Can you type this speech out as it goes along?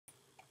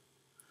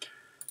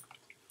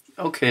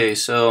Okay,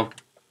 so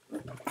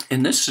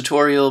in this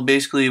tutorial,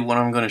 basically what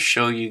I'm going to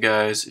show you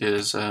guys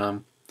is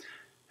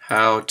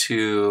how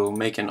to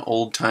make an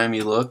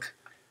old-timey look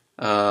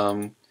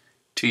um,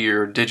 to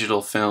your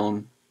digital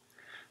film.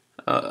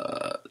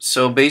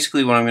 So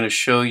basically what I'm going to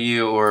show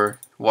you or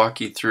walk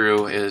you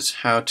through is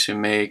how to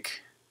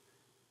make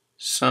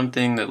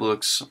something that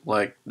looks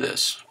like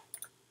this.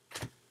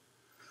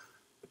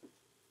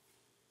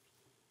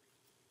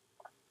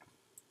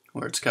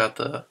 Where it's got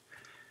the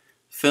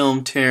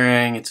film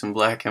tearing, it's in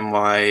black and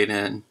white,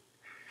 and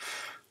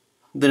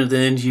then at the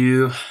end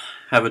you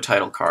have a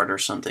title card or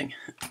something.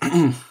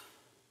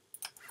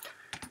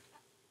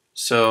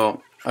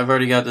 So I've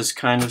already got this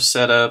kind of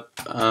set up.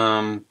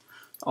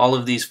 All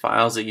of these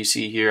files that you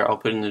see here I'll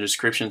put in the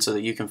description so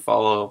that you can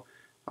follow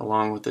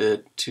along with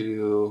it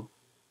to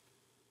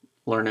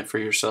learn it for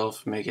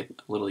yourself, make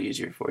it a little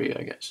easier for you,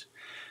 I guess.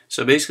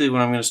 So basically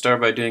what I'm going to start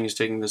by doing is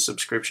taking the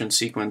subscription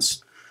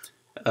sequence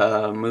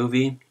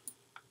movie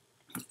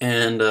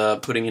and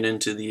putting it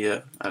into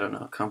the, I don't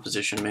know,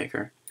 composition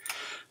maker.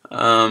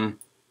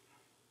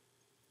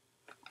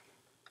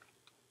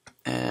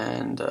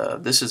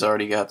 This has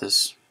already got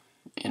this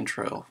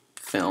intro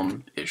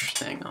film-ish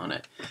thing on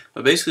it.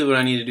 But basically what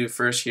I need to do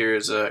first here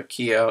is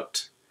key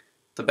out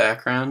the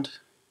background.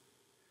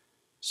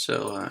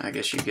 So I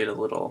guess you get a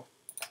little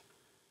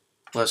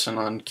lesson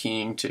on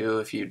keying too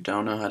if you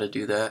don't know how to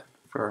do that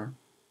for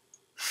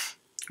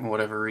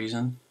whatever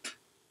reason.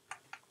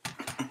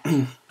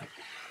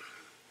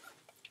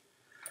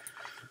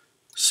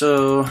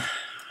 So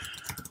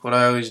what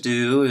I always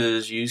do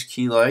is use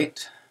key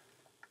light.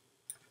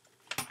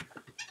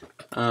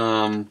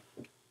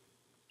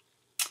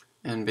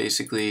 And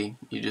basically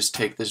you just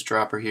take this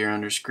dropper here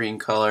under screen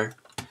color,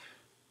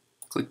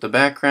 click the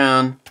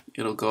background,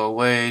 it'll go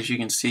away. As you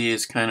can see,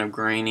 it's kind of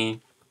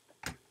grainy.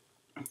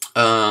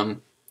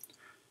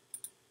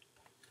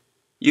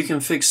 You can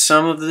fix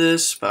some of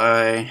this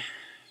by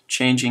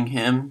changing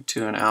him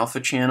to an alpha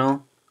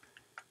channel,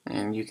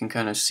 and you can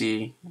kind of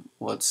see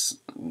what's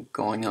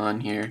going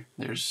on here.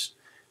 There's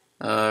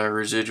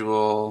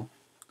residual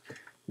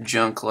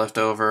junk left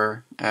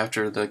over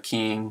after the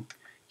keying.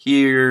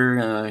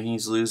 Here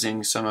he's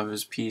losing some of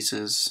his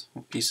pieces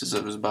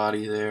of his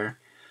body there.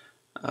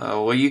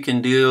 What you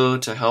can do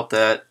to help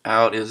that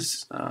out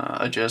is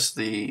adjust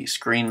the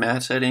screen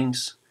matte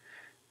settings.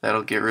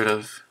 That'll get rid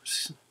of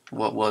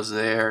what was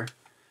there,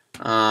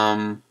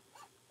 and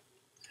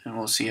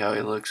we'll see how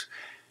he looks.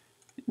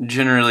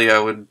 Generally I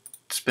would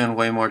spend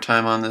way more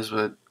time on this,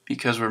 but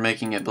because we're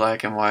making it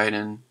black and white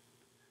and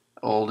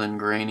old and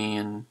grainy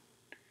and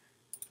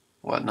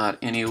whatnot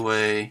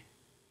anyway,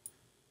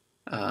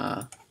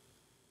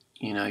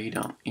 you know, you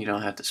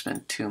don't have to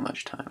spend too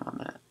much time on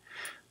that.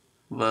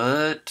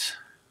 But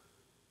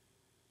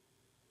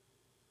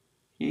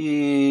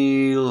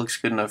he looks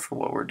good enough for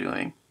what we're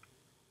doing.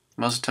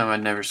 Most of the time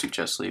I'd never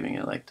suggest leaving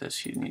it like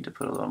this. You need to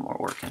put a little more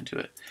work into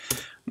it.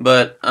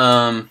 But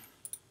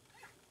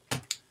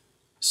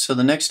so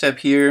the next step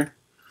here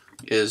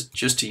is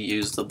just to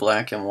use the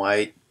black and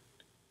white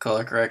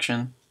color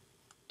correction.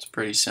 It's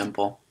pretty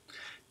simple.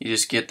 You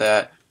just get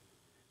that,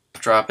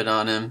 drop it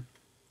on him,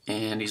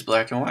 and he's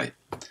black and white.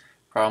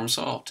 Problem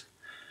solved.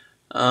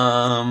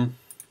 The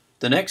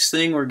next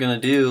thing we're going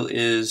to do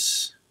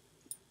is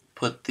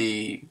put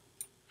the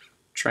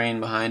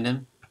train behind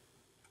him.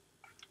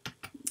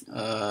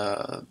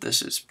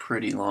 This is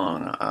pretty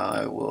long.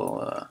 I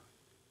will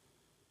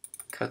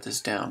cut this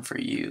down for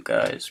you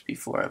guys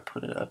before I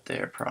put it up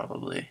there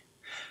probably.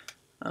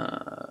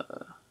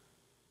 But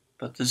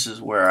this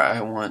is where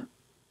I want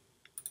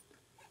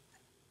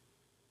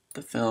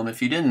the film.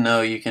 If you didn't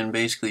know, you can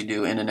basically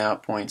do in and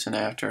out points in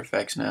After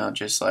Effects now,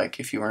 just like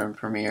if you were in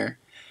Premiere.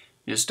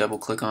 You just double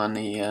click on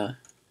the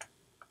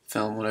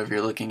film, whatever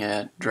you're looking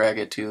at, drag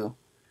it to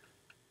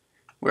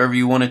wherever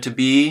you want it to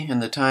be in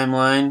the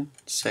timeline,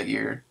 set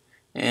your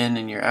in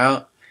and your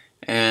out,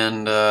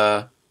 and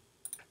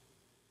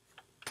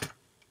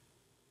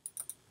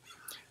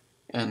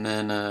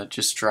then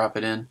just drop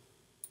it in,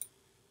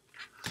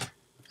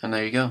 and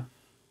there you go.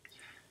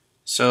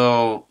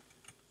 So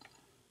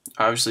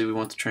obviously we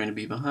want the train to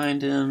be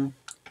behind him.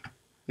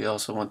 We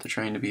also want the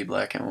train to be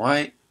black and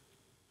white.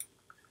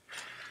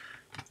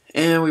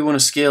 And we want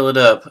to scale it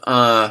up.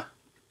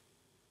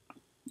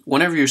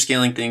 Whenever you're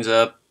scaling things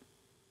up,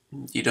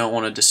 you don't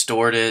want to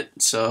distort it.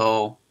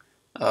 So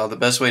the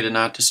best way to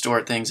not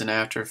distort things in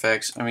After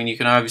Effects, I mean, you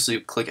can obviously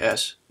click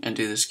S and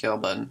do the scale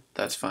button.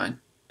 That's fine.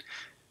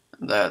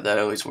 That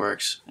always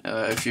works.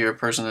 If you're a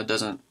person that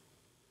doesn't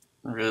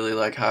really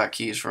like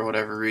hotkeys for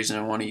whatever reason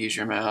and want to use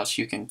your mouse,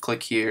 you can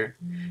click here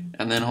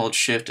and then hold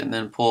shift and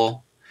then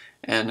pull,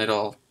 and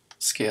it'll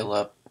scale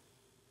up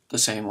the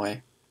same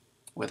way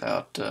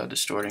without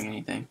distorting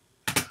anything.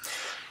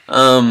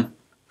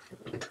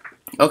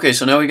 Okay,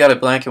 so now we got it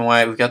black and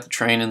white. We've got the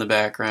train in the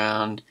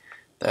background.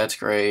 That's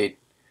great.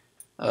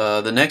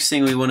 The next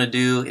thing we want to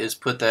do is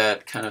put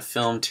that kind of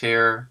film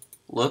tear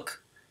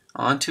look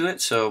onto it.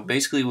 So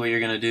basically what you're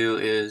going to do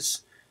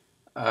is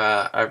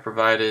I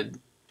provided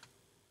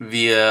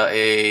via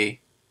a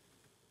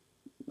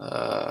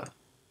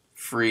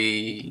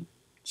free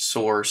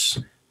source,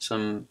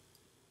 some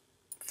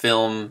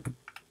film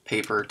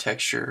paper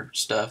texture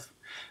stuff.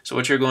 So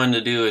what you're going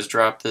to do is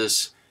drop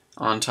this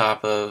on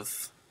top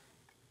of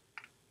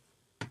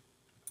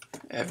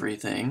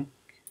everything,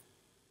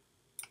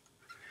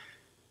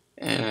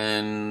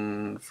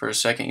 and for a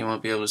second you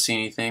won't be able to see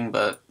anything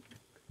but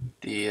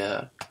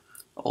the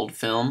old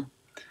film.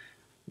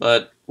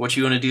 But what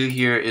you want to do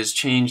here is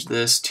change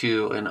this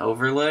to an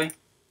overlay.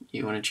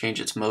 You want to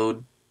change its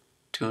mode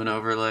to an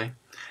overlay,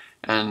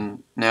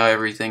 and now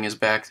everything is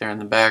back there in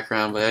the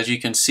background. But as you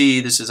can see,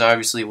 this is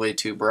obviously way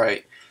too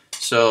bright.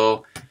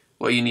 So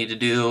what you need to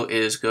do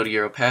is go to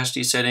your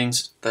opacity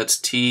settings. That's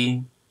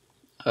T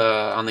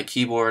on the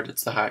keyboard.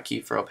 It's the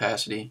hotkey for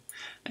opacity,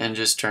 and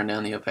just turn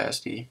down the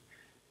opacity.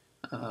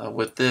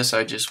 With this,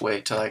 I just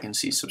wait till I can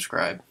see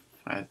subscribe.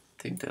 I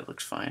think that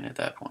looks fine at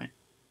that point.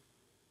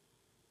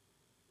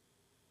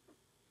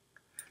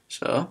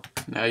 So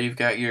now you've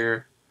got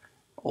your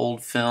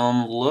old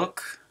film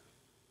look.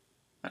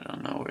 I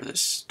don't know where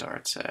this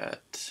starts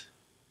at.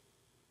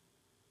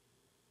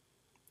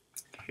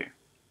 Here.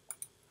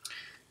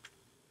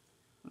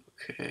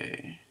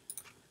 Okay.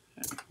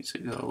 That needs to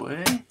go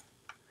away.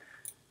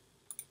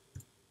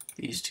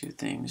 These two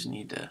things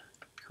need to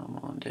come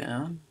on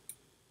down.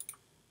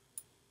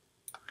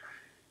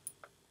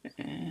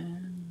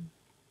 And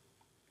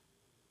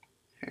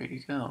there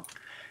you go.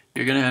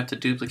 You're going to have to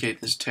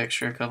duplicate this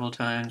texture a couple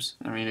times.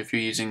 I mean, if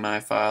you're using my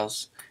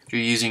files. If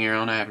you're using your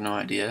own, I have no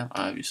idea,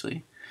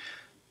 obviously.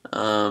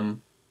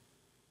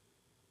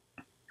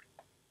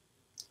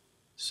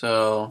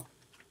 So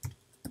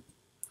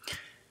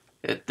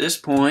at this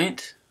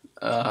point,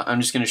 I'm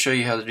just going to show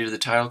you how to do the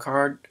title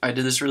card. I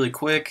did this really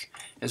quick.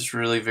 It's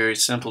really very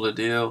simple to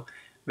do.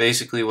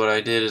 Basically what I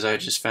did is I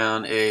just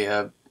found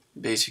a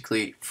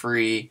basically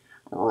free,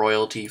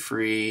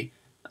 royalty-free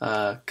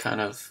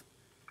kind of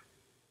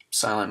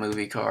silent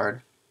movie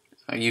card.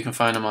 You can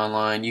find them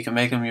online. You can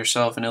make them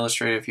yourself in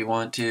Illustrator if you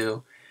want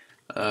to.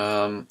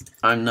 I'm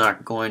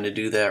not going to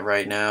do that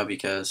right now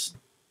because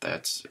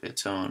that's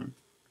its own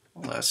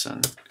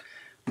lesson.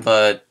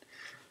 But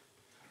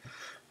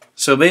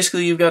so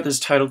basically you've got this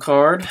title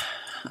card.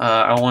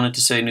 I wanted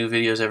to say new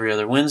videos every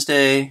other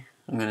Wednesday.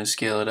 I'm going to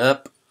scale it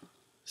up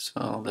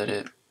so that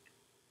it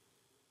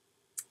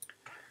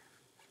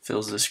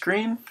fills the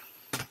screen.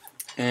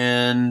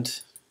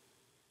 And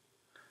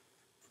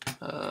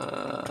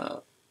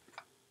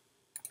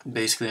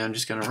basically I'm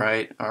just going to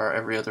write our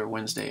every other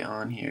Wednesday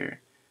on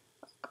here.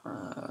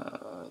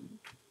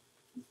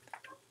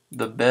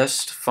 The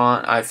best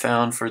font I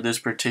found for this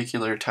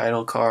particular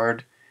title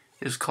card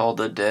is called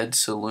the Dead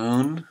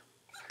Saloon.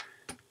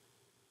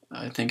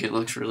 I think it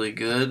looks really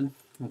good,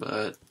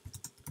 but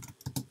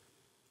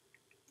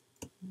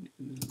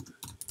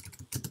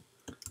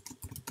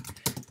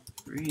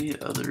every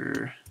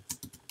other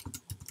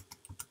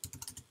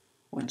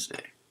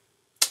Wednesday.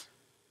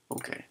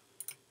 Okay.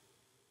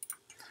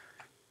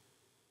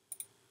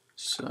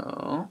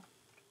 So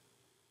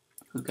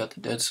we've got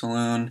the Dead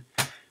Saloon.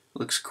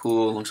 Looks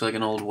cool. Looks like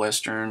an old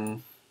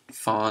Western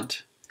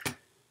font.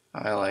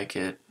 I like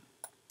it.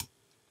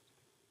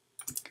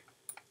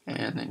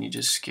 And then you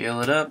just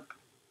scale it up.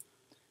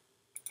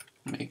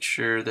 Make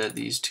sure that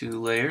these two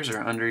layers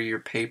are under your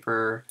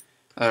paper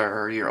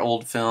or your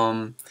old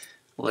film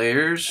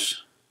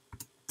layers.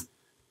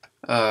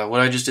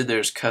 What I just did there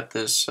is cut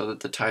this so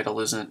that the title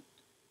isn't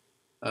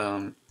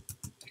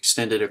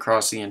extended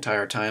across the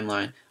entire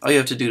timeline. All you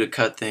have to do to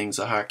cut things,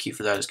 the hotkey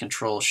for that is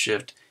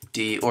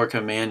Control-Shift-D or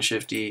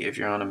Command-Shift-D if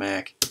you're on a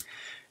Mac.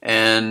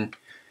 And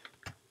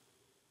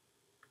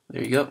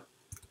there you go.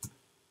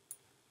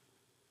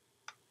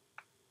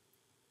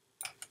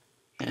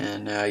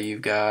 And now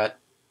you've got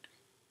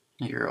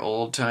your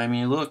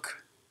old-timey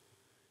look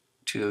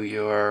to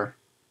your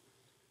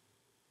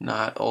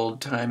not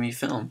old-timey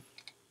film.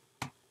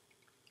 And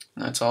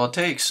that's all it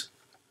takes.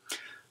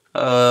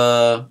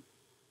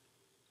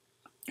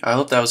 I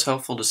hope that was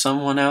helpful to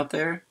someone out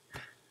there.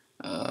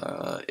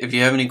 If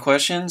you have any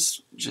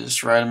questions,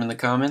 just write them in the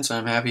comments.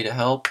 I'm happy to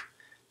help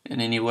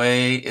in any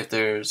way. If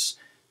there's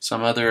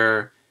some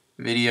other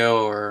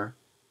video or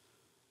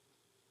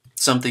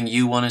something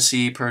you want to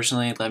see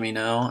personally, let me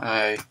know.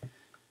 I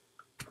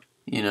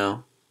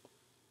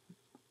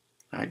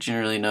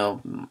generally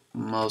know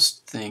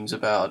most things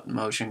about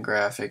motion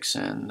graphics,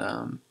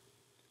 and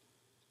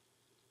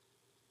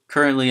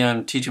currently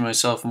I'm teaching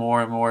myself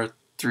more and more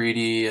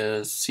 3D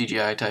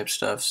CGI type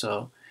stuff,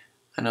 so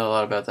I know a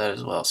lot about that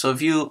as well. So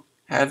if you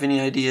have any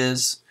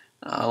ideas,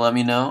 let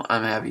me know.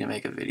 I'm happy to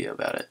make a video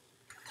about it.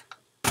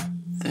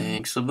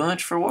 Thanks a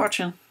bunch for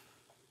watching.